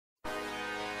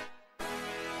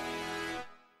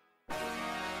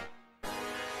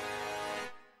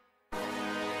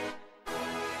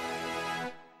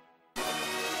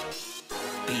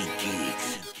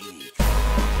Beatgeeks.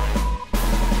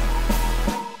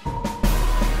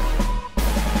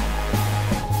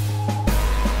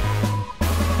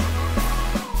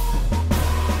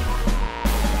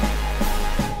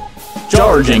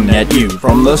 Charging at you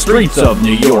from the streets of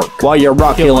New York, while your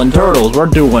rock-killing turtles were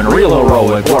doing real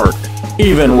heroic work.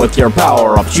 Even with your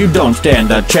power-ups, you don't stand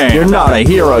a chance. You're not a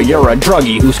hero, you're a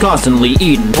druggie who's constantly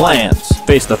eating plants.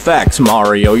 Face the facts,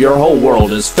 Mario, your whole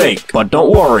world is fake. But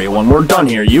don't worry, when we're done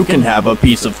here, you can have a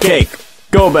piece of cake.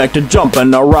 Go back to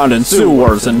jumping around in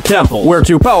sewers and temples. We're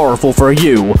too powerful for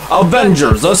you.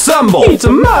 Avengers, assemble! It's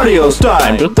Mario's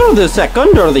time to throw this sack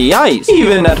under the ice.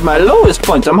 Even at my lowest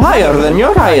points, I'm higher than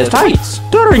your highest heights.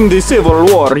 During the Civil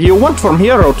War, you went from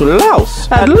hero to louse.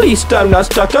 At least I'm not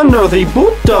stuck under the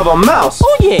boot of a mouse.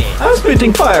 Oh yeah! I'm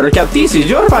spitting fire, Cap, this is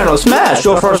your final smash.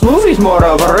 Your first movie's more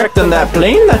of a wreck than that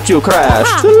plane that you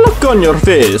crashed. The look on your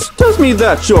face tells me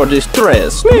that's your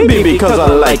distress. Maybe because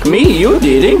unlike me, you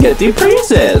didn't get the princess.